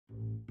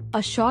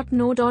A short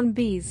note on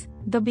bees.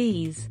 The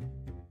bees.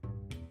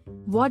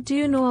 What do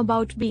you know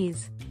about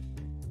bees?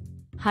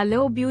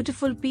 Hello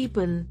beautiful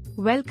people,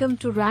 welcome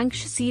to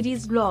Ranksh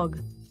series blog,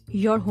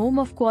 your home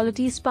of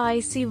quality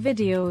spicy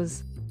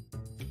videos.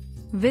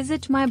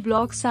 Visit my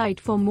blog site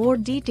for more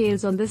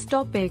details on this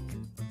topic.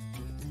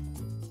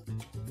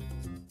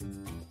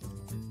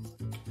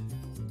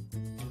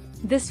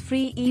 This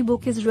free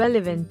ebook is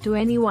relevant to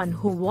anyone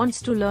who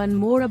wants to learn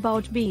more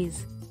about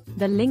bees.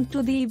 The link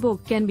to the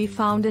ebook can be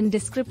found in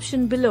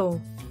description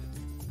below.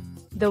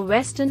 The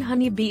western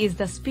honey bee is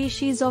the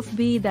species of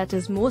bee that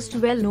is most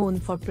well known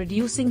for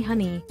producing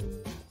honey.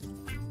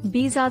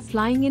 Bees are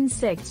flying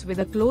insects with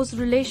a close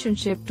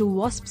relationship to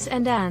wasps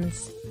and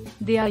ants.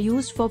 They are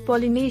used for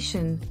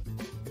pollination.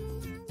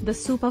 The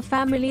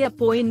superfamily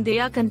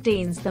Apoidea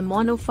contains the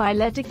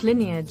monophyletic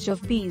lineage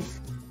of bees.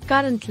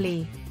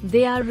 Currently,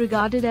 they are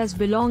regarded as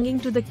belonging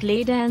to the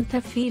clade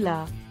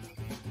Anthophila.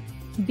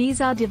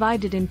 Bees are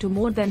divided into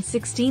more than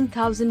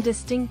 16,000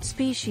 distinct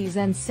species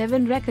and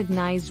 7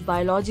 recognized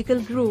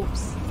biological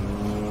groups.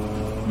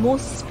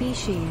 Most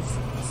species,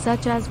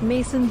 such as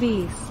mason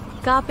bees,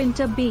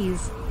 carpenter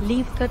bees,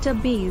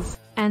 leafcutter bees,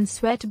 and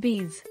sweat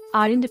bees,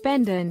 are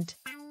independent.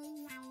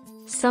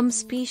 Some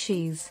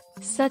species,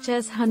 such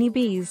as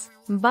honeybees,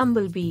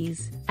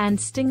 bumblebees, and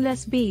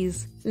stingless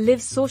bees,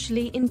 live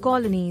socially in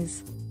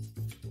colonies.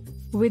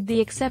 With the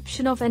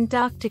exception of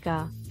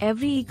Antarctica,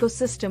 every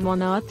ecosystem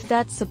on Earth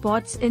that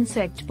supports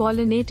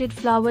insect-pollinated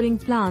flowering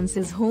plants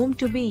is home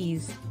to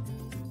bees.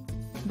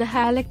 The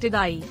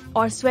Halictidae,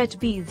 or sweat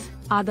bees,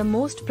 are the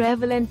most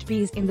prevalent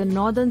bees in the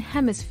northern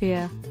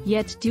hemisphere,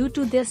 yet due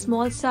to their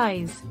small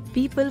size,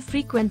 people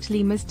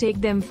frequently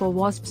mistake them for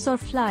wasps or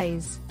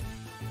flies.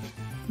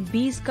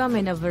 Bees come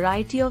in a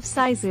variety of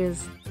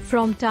sizes,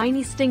 from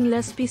tiny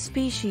stingless bee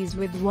species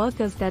with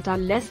workers that are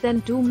less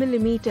than 2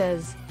 mm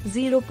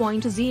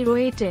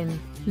 (0.08 in)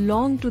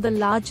 long to the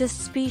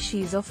largest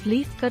species of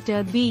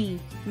leafcutter bee,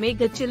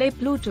 Megachile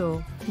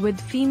pluto, with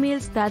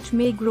females that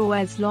may grow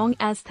as long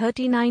as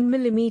 39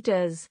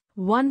 mm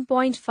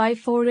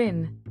 (1.54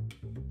 in).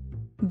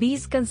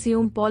 Bees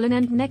consume pollen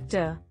and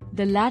nectar,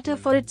 the latter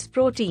for its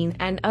protein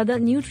and other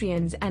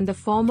nutrients and the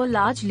former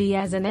largely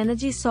as an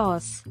energy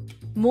source.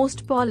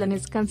 Most pollen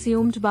is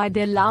consumed by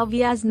their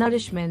larvae as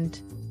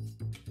nourishment.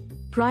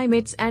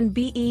 Primates and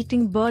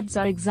bee-eating birds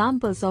are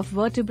examples of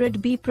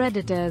vertebrate bee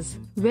predators,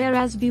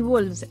 whereas bee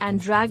wolves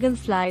and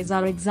dragonflies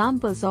are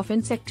examples of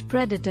insect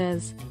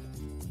predators.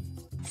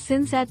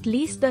 Since at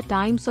least the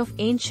times of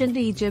ancient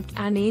Egypt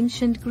and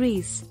ancient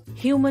Greece,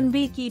 human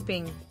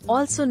beekeeping,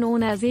 also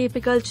known as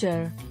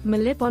apiculture,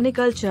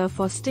 meliponiculture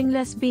for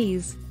stingless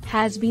bees,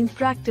 has been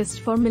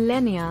practiced for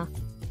millennia.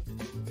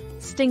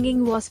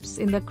 Stinging wasps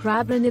in the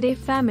Crabinidae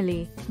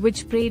family,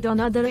 which preyed on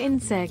other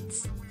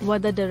insects, were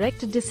the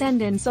direct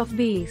descendants of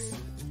bees.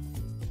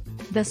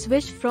 The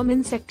switch from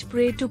insect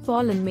prey to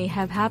pollen may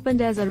have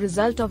happened as a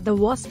result of the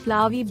wasp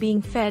larvae being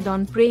fed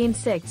on prey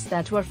insects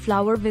that were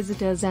flower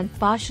visitors and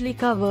partially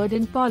covered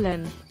in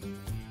pollen.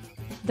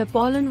 The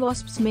pollen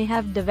wasps may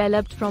have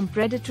developed from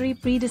predatory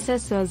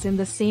predecessors in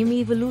the same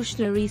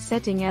evolutionary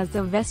setting as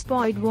the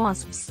vespoid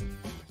wasps.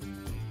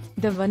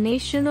 The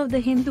venation of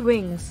the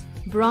hindwings,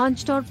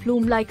 branched or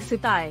plume-like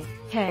setae,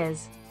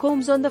 hairs,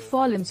 combs on the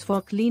forelimbs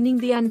for cleaning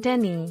the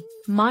antennae,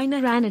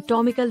 minor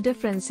anatomical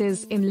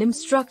differences in limb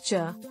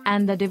structure,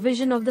 and the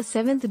division of the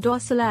 7th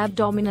dorsal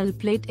abdominal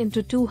plate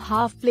into 2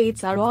 half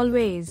plates are all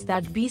ways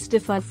that bees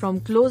differ from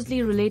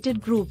closely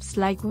related groups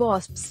like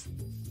wasps.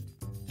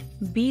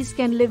 Bees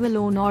can live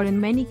alone or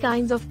in many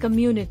kinds of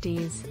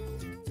communities.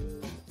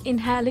 In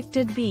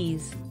halictid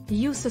bees,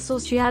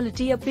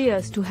 eusociality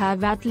appears to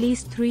have at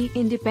least 3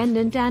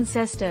 independent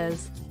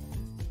ancestors.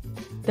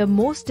 The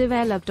most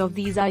developed of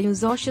these are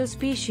eusocial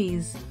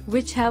species,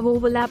 which have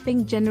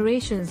overlapping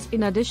generations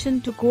in addition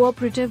to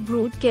cooperative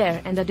brood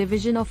care and a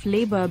division of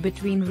labor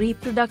between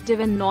reproductive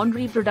and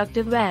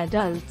non-reproductive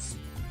adults.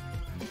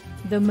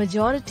 The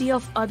majority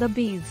of other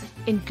bees,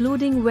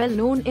 including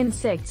well-known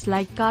insects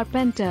like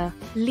carpenter,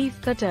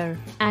 leafcutter,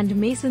 and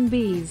mason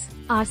bees,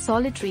 are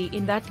solitary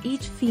in that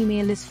each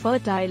female is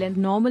fertile and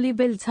normally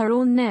builds her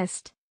own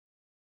nest.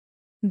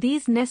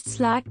 These nests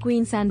lack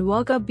queens and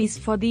worker bees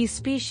for these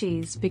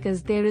species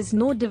because there is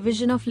no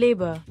division of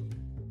labor.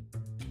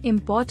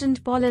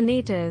 Important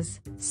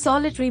pollinators,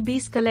 solitary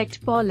bees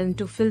collect pollen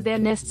to fill their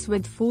nests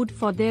with food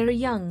for their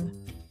young.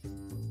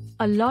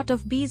 A lot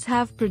of bees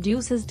have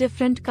produces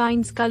different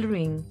kinds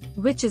coloring,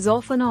 which is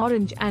often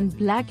orange and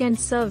black and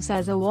serves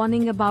as a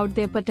warning about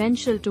their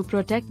potential to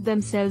protect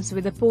themselves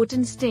with a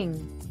potent sting.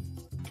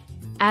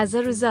 As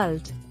a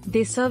result,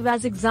 they serve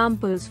as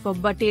examples for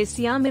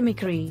Batesia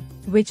mimicry,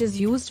 which is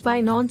used by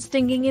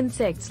non-stinging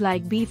insects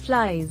like bee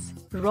flies,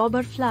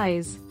 robber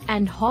flies,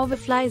 and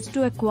hoverflies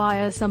to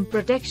acquire some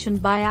protection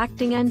by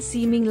acting and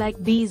seeming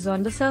like bees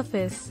on the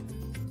surface.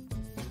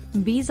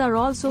 Bees are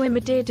also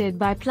imitated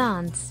by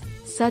plants,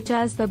 such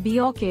as the bee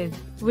orchid,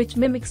 which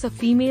mimics a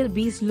female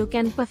bee's look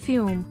and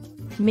perfume.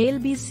 Male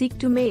bees seek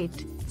to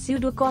mate,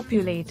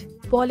 pseudocopulate,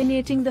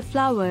 pollinating the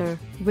flower,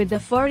 with the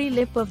furry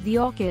lip of the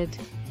orchid.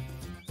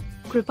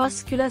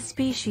 crepuscular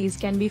species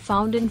can be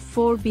found in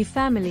 4 bee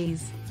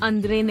families: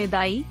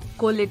 Andrenidae,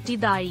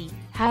 Coletidae,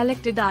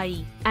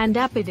 Halictidae, and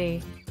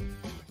Apidae.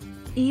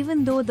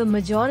 Even though the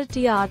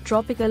majority are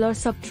tropical or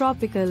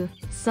subtropical,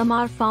 some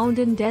are found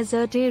in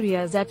desert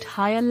areas at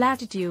higher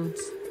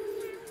latitudes.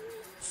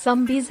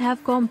 Some bees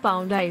have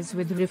compound eyes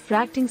with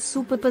refracting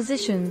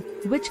superposition,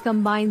 which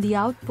combine the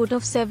output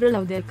of several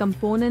of their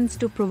components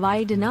to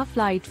provide enough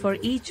light for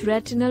each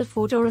retinal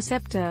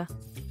photoreceptor.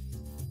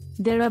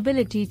 Their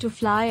ability to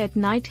fly at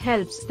night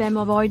helps them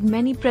avoid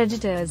many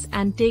predators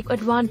and take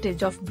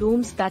advantage of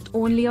blooms that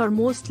only or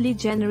mostly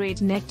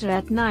generate nectar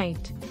at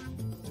night.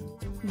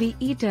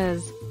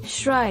 Bee-eaters,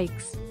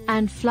 shrikes,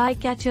 and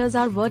flycatchers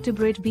are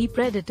vertebrate bee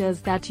predators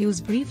that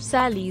use brief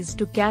sallies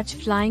to catch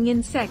flying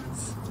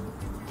insects.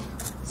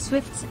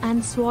 Swifts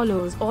and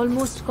swallows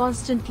almost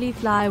constantly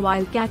fly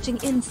while catching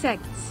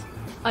insects.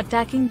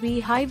 Attacking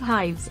beehive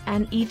hives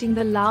and eating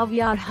the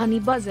larvae are honey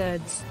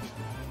buzzards.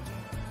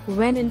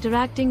 When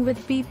interacting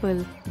with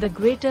people, the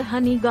greater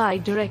honey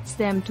guide directs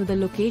them to the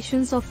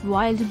locations of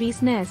wild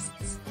bees'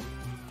 nests.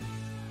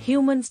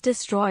 Humans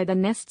destroy the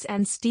nests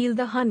and steal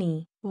the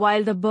honey,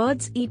 while the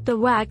birds eat the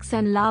wax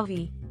and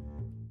larvae.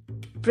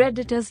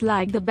 Predators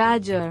like the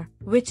badger,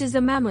 which is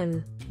a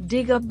mammal,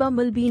 dig up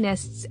bumblebee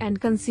nests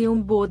and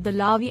consume both the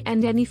larvae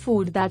and any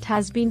food that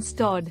has been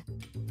stored.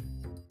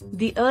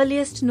 The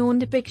earliest known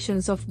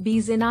depictions of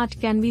bees in art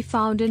can be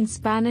found in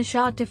Spanish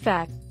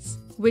artifacts,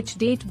 which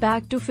date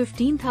back to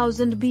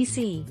 15,000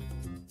 BC.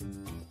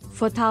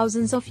 For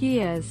thousands of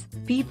years,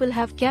 people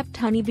have kept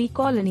honeybee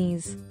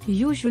colonies,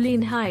 usually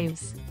in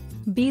hives.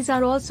 Bees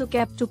are also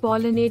kept to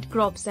pollinate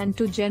crops and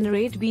to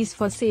generate bees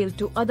for sale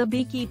to other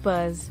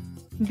beekeepers.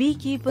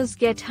 Beekeepers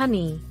get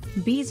honey,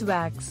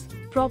 beeswax,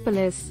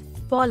 propolis,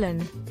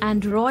 pollen,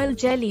 and royal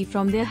jelly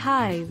from their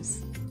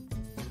hives.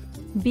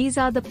 Bees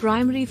are the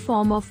primary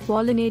form of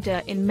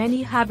pollinator in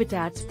many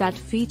habitats that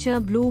feature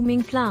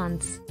blooming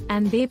plants,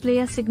 and they play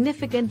a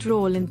significant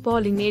role in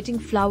pollinating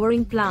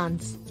flowering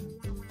plants.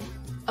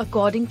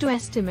 According to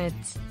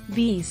estimates,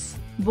 bees,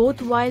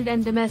 both wild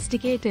and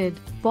domesticated,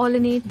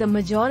 pollinate the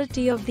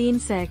majority of the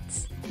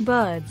insects,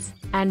 birds,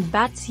 and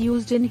bats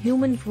used in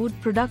human food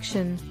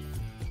production.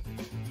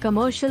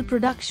 Commercial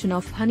production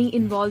of honey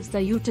involves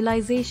the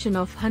utilization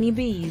of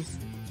honeybees.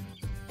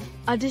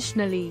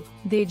 Additionally,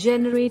 they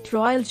generate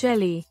royal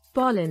jelly,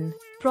 pollen,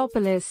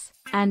 propolis,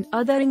 and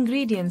other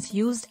ingredients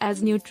used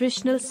as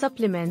nutritional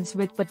supplements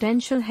with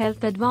potential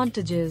health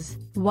advantages,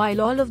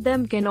 while all of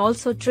them can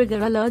also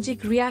trigger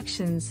allergic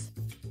reactions.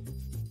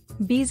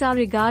 Bees are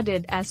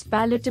regarded as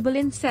palatable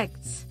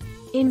insects.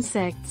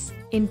 Insects,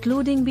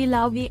 including bee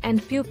larvae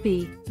and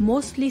pupae,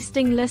 mostly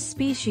stingless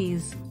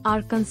species,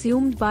 are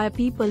consumed by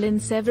people in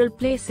several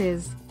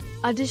places.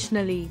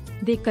 Additionally,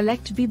 they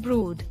collect bee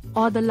brood,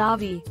 or the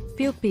larvae,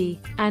 pupae,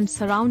 and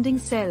surrounding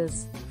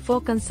cells,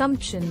 for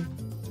consumption.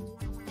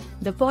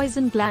 The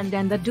poison gland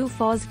and the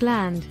Dufour's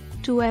gland,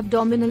 two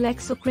abdominal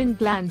exocrine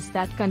glands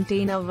that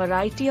contain a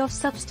variety of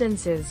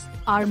substances,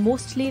 are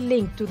mostly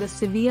linked to the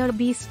severe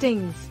bee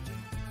stings.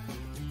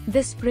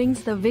 This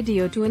brings the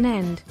video to an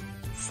end.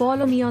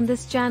 Follow me on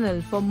this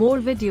channel for more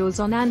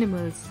videos on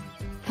animals.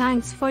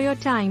 Thanks for your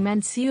time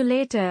and see you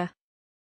later.